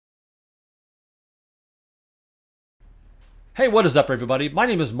Hey, what is up everybody? My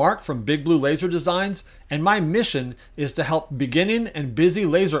name is Mark from BigBlueLaserDesigns, and my mission is to help beginning and busy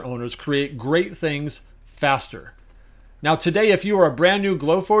laser owners create great things faster. Now today, if you are a brand new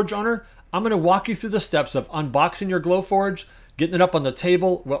Glowforge owner, I'm going to walk you through the steps of unboxing your Glowforge, getting it up on the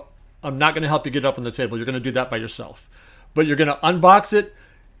table. Well, I'm not going to help you get it up on the table. You're going to do that by yourself. But you're going to unbox it,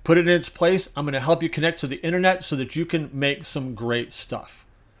 put it in its place. I'm going to help you connect to the internet so that you can make some great stuff.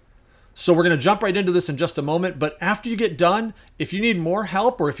 So we're going to jump right into this in just a moment, but after you get done, if you need more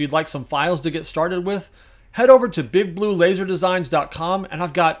help or if you'd like some files to get started with, head over to BigBlueLaserDesigns.com, and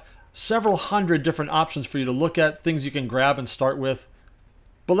I've got several hundred different options for you to look at, things you can grab and start with.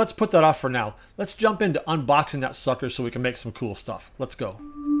 But let's put that off for now. Let's jump into unboxing that sucker so we can make some cool stuff. Let's go.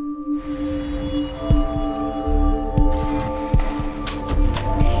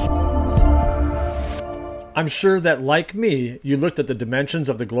 I'm sure that, like me, you looked at the dimensions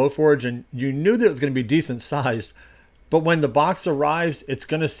of the Glowforge and you knew that it was going to be decent sized, but when the box arrives, it's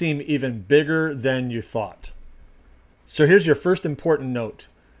going to seem even bigger than you thought. So here's your first important note.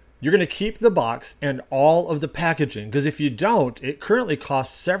 You're going to keep the box and all of the packaging, because if you don't, it currently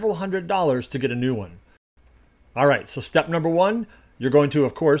costs several $100s to get a new one. All right, so step number one, you're going to,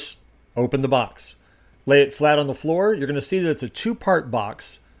 of course, open the box. Lay it flat on the floor. You're going to see that it's a two-part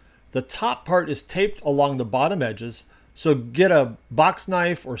box. The top part is taped along the bottom edges, so get a box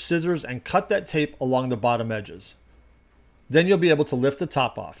knife or scissors and cut that tape along the bottom edges. Then you'll be able to lift the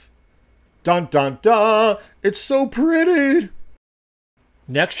top off. Dun dun dun! It's so pretty!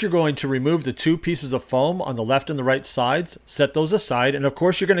 Next, you're going to remove the two pieces of foam on the left and the right sides, set those aside, and of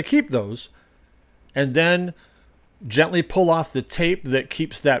course you're going to keep those. And then gently pull off the tape that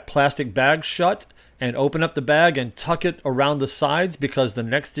keeps that plastic bag shut, and open up the bag and tuck it around the sides, because the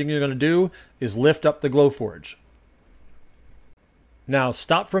next thing you're going to do is lift up the Glowforge. Now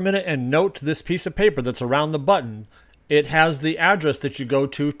stop for a minute and note this piece of paper that's around the button. It has the address that you go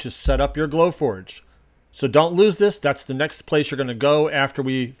to set up your Glowforge. So don't lose this. That's the next place you're going to go after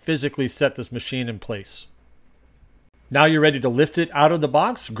we physically set this machine in place. Now you're ready to lift it out of the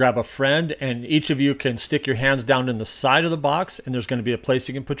box. Grab a friend, and each of you can stick your hands down in the side of the box, and there's going to be a place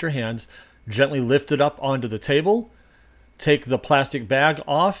you can put your hands. Gently lift it up onto the table, take the plastic bag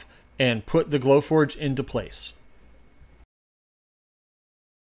off, and put the Glowforge into place.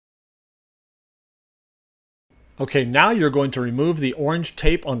 Okay, now you're going to remove the orange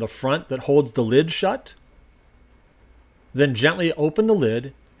tape on the front that holds the lid shut. Then gently open the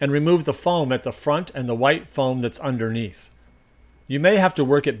lid and remove the foam at the front and the white foam that's underneath. You may have to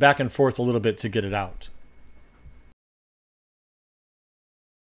work it back and forth a little bit to get it out.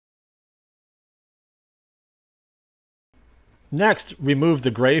 Next, remove the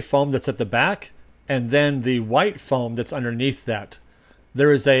gray foam that's at the back and then the white foam that's underneath that.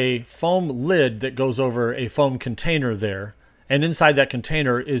 There is a foam lid that goes over a foam container there, and inside that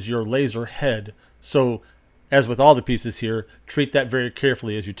container is your laser head. So, as with all the pieces here, treat that very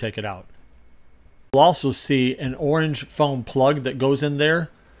carefully as you take it out. You'll also see an orange foam plug that goes in there.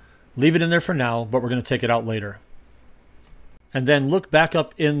 Leave it in there for now, but we're going to take it out later. And then look back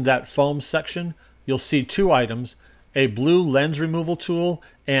up in that foam section. You'll see two items: a blue lens removal tool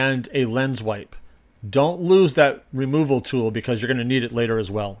and a lens wipe. Don't lose that removal tool because you're going to need it later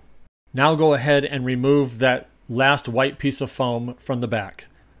as well. Now go ahead and remove that last white piece of foam from the back.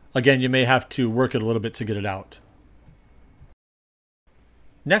 Again, you may have to work it a little bit to get it out.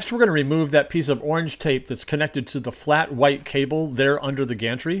 Next, we're going to remove that piece of orange tape that's connected to the flat white cable there under the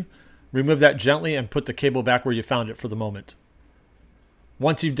gantry. Remove that gently and put the cable back where you found it for the moment.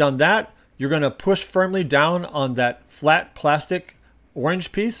 Once you've done that, you're going to push firmly down on that flat plastic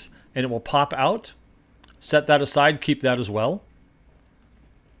orange piece and it will pop out. Set that aside, keep that as well.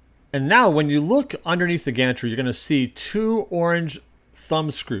 And now when you look underneath the gantry, you're going to see two orange thumb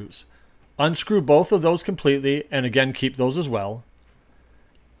screws. Unscrew both of those completely, and again keep those as well.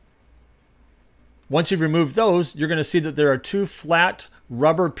 Once you've removed those, you're going to see that there are two flat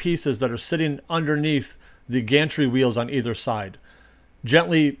rubber pieces that are sitting underneath the gantry wheels on either side.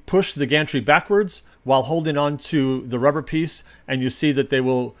 Gently push the gantry backwards while holding on to the rubber piece, and you see that they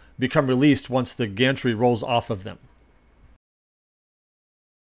will become released once the gantry rolls off of them.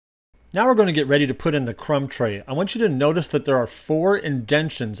 Now we're going to get ready to put in the crumb tray. I want you to notice that there are 4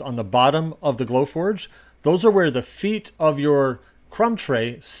 indentions on the bottom of the Glowforge. Those are where the feet of your crumb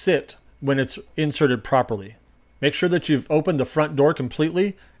tray sit when it's inserted properly. Make sure that you've opened the front door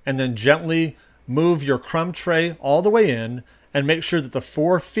completely, and then gently move your crumb tray all the way in, and make sure that the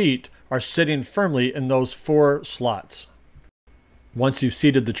 4 feet are sitting firmly in those 4 slots. Once you've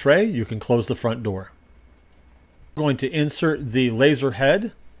seated the tray, you can close the front door. I'm going to insert the laser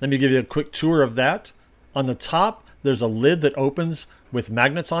head. Let me give you a quick tour of that. On the top, there's a lid that opens with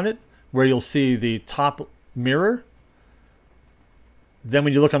magnets on it where you'll see the top mirror. Then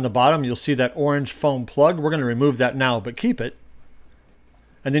when you look on the bottom, you'll see that orange foam plug. We're going to remove that now, but keep it.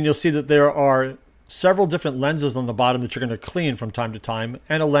 And then you'll see that there are several different lenses on the bottom that you're going to clean from time to time,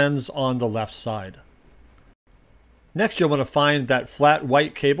 and a lens on the left side. Next, you'll want to find that flat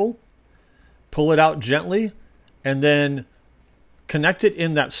white cable, pull it out gently, and then connect it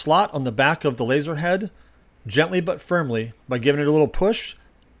in that slot on the back of the laser head, gently but firmly, by giving it a little push,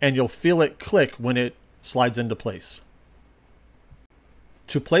 and you'll feel it click when it slides into place.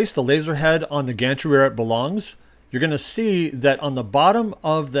 To place the laser head on the gantry where it belongs, you're going to see that on the bottom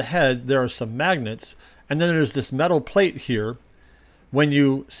of the head there are some magnets, and then there's this metal plate here. When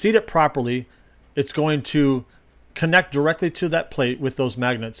you seat it properly, it's going to connect directly to that plate with those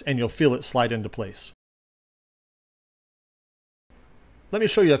magnets, and you'll feel it slide into place. Let me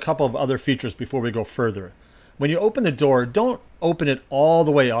show you a couple of other features before we go further. When you open the door, don't open it all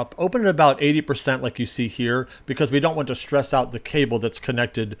the way up. Open it about 80% like you see here, because we don't want to stress out the cable that's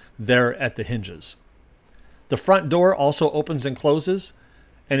connected there at the hinges. The front door also opens and closes,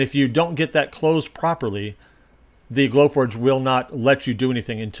 and if you don't get that closed properly, the Glowforge will not let you do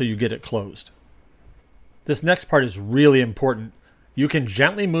anything until you get it closed. This next part is really important. You can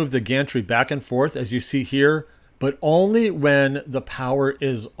gently move the gantry back and forth as you see here, but only when the power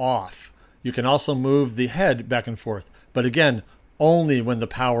is off. You can also move the head back and forth, but again, only when the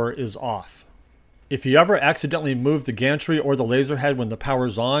power is off. If you ever accidentally move the gantry or the laser head when the power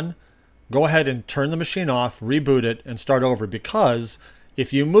is on, go ahead and turn the machine off, reboot it, and start over, because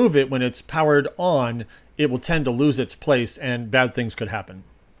if you move it when it's powered on, it will tend to lose its place and bad things could happen.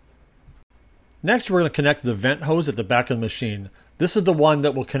 Next, we're going to connect the vent hose at the back of the machine. This is the one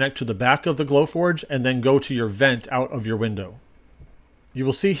that will connect to the back of the Glowforge and then go to your vent out of your window. You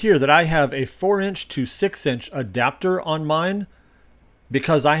will see here that I have a 4-inch to 6-inch adapter on mine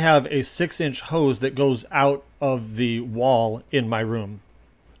because I have a 6-inch hose that goes out of the wall in my room.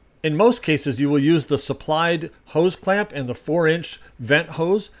 In most cases, you will use the supplied hose clamp and the 4-inch vent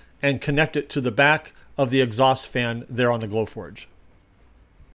hose and connect it to the back of the exhaust fan there on the Glowforge.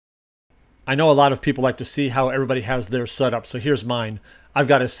 I know a lot of people like to see how everybody has their set up, so here's mine. I've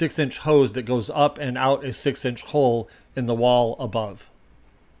got a 6-inch hose that goes up and out a 6-inch hole in the wall above.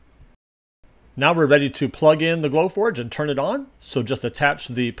 Now we're ready to plug in the Glowforge and turn it on. So just attach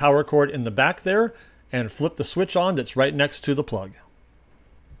the power cord in the back there and flip the switch on that's right next to the plug.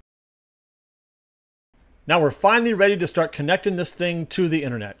 Now we're finally ready to start connecting this thing to the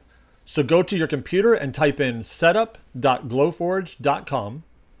internet. So go to your computer and type in setup.glowforge.com.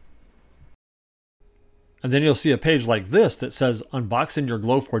 And then you'll see a page like this that says unboxing your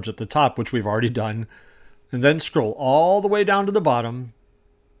Glowforge at the top, which we've already done. And then scroll all the way down to the bottom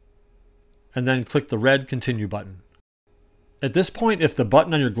and then click the red continue button. At this point, if the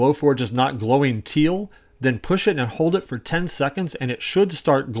button on your Glowforge is not glowing teal, then push it and hold it for 10 seconds and it should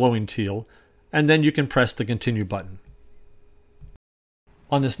start glowing teal, and then you can press the continue button.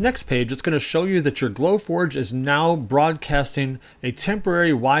 On this next page, it's going to show you that your Glowforge is now broadcasting a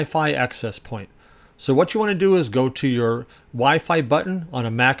temporary Wi-Fi access point. So what you want to do is go to your Wi-Fi button. On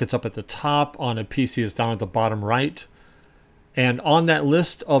a Mac, it's up at the top. On a PC, it's down at the bottom right. And on that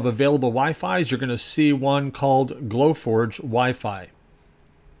list of available Wi-Fis, you're going to see one called Glowforge Wi-Fi.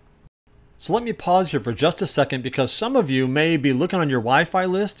 So let me pause here for just a second, because some of you may be looking on your Wi-Fi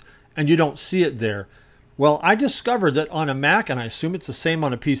list and you don't see it there. Well, I discovered that on a Mac, and I assume it's the same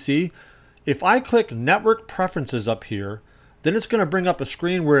on a PC, if I click Network Preferences up here, then it's going to bring up a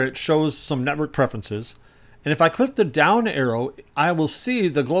screen where it shows some network preferences. And if I click the down arrow, I will see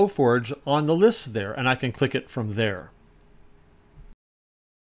the Glowforge on the list there, and I can click it from there.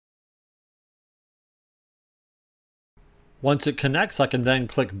 Once it connects, I can then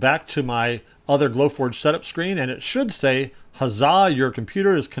click back to my other Glowforge setup screen, and it should say, "Huzzah, your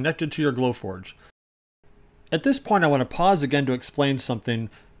computer is connected to your Glowforge." At this point, I want to pause again to explain something,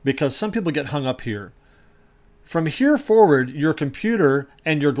 because some people get hung up here. From here forward, your computer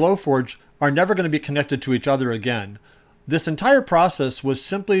and your Glowforge are never going to be connected to each other again. This entire process was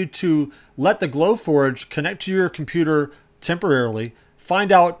simply to let the Glowforge connect to your computer temporarily,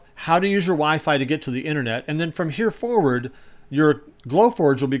 find out how to use your Wi-Fi to get to the internet, and then from here forward, your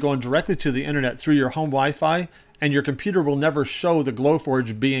Glowforge will be going directly to the internet through your home Wi-Fi, and your computer will never show the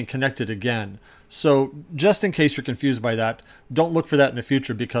Glowforge being connected again. So just in case you're confused by that, don't look for that in the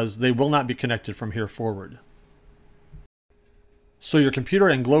future, because they will not be connected from here forward. So your computer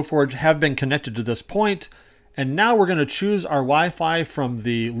and Glowforge have been connected to this point, and now we're going to choose our Wi-Fi from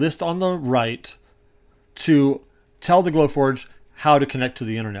the list on the right to tell the Glowforge how to connect to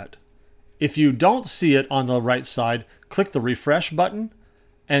the internet. If you don't see it on the right side, click the refresh button,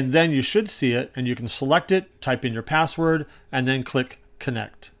 and then you should see it, and you can select it, type in your password, and then click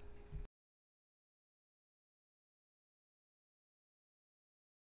connect.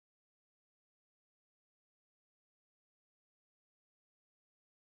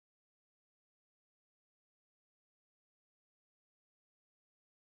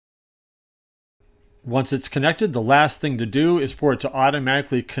 Once it's connected, the last thing to do is for it to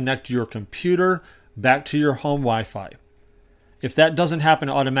automatically connect your computer back to your home Wi-Fi. If that doesn't happen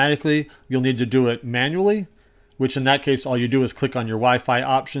automatically, you'll need to do it manually, which in that case, all you do is click on your Wi-Fi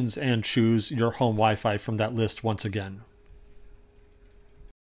options and choose your home Wi-Fi from that list once again.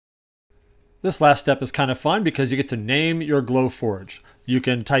 This last step is kind of fun because you get to name your Glowforge. You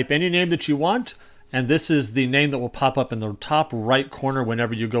can type any name that you want, and this is the name that will pop up in the top right corner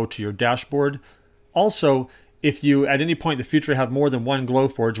whenever you go to your dashboard. Also, if you at any point in the future have more than one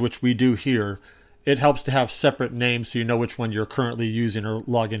Glowforge, which we do here, it helps to have separate names so you know which one you're currently using or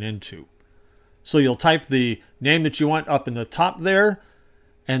logging into. So you'll type the name that you want up in the top there,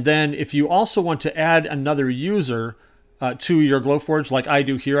 and then if you also want to add another user to your Glowforge, like I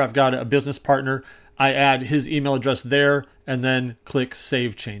do here, I've got a business partner, I add his email address there, and then click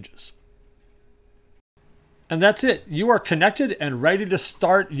Save Changes. And that's it. You are connected and ready to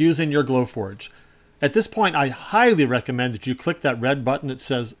start using your Glowforge. At this point, I highly recommend that you click that red button that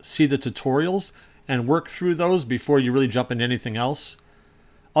says See the Tutorials and work through those before you really jump into anything else.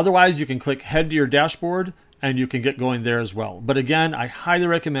 Otherwise, you can click Head to your dashboard and you can get going there as well. But again, I highly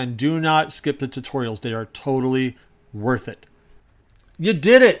recommend do not skip the tutorials. They are totally worth it. You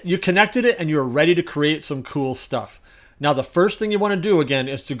did it. You connected it and you're ready to create some cool stuff. Now, the first thing you want to do again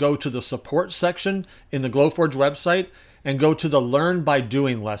is to go to the support section in the Glowforge website and go to the Learn by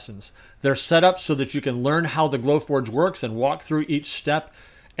Doing lessons. They're set up so that you can learn how the Glowforge works and walk through each step.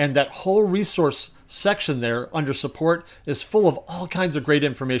 And that whole resource section there under support is full of all kinds of great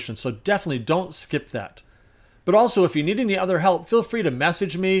information. So definitely don't skip that. But also, if you need any other help, feel free to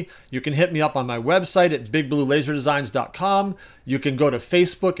message me. You can hit me up on my website at BigBlueLaserDesigns.com. You can go to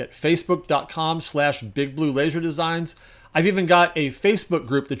Facebook at Facebook.com/BigBlueLaserDesigns. I've even got a Facebook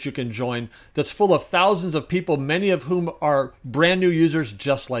group that you can join that's full of thousands of people, many of whom are brand new users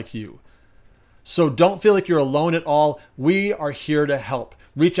just like you. So don't feel like you're alone at all. We are here to help.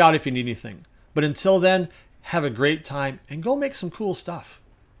 Reach out if you need anything. But until then, have a great time and go make some cool stuff.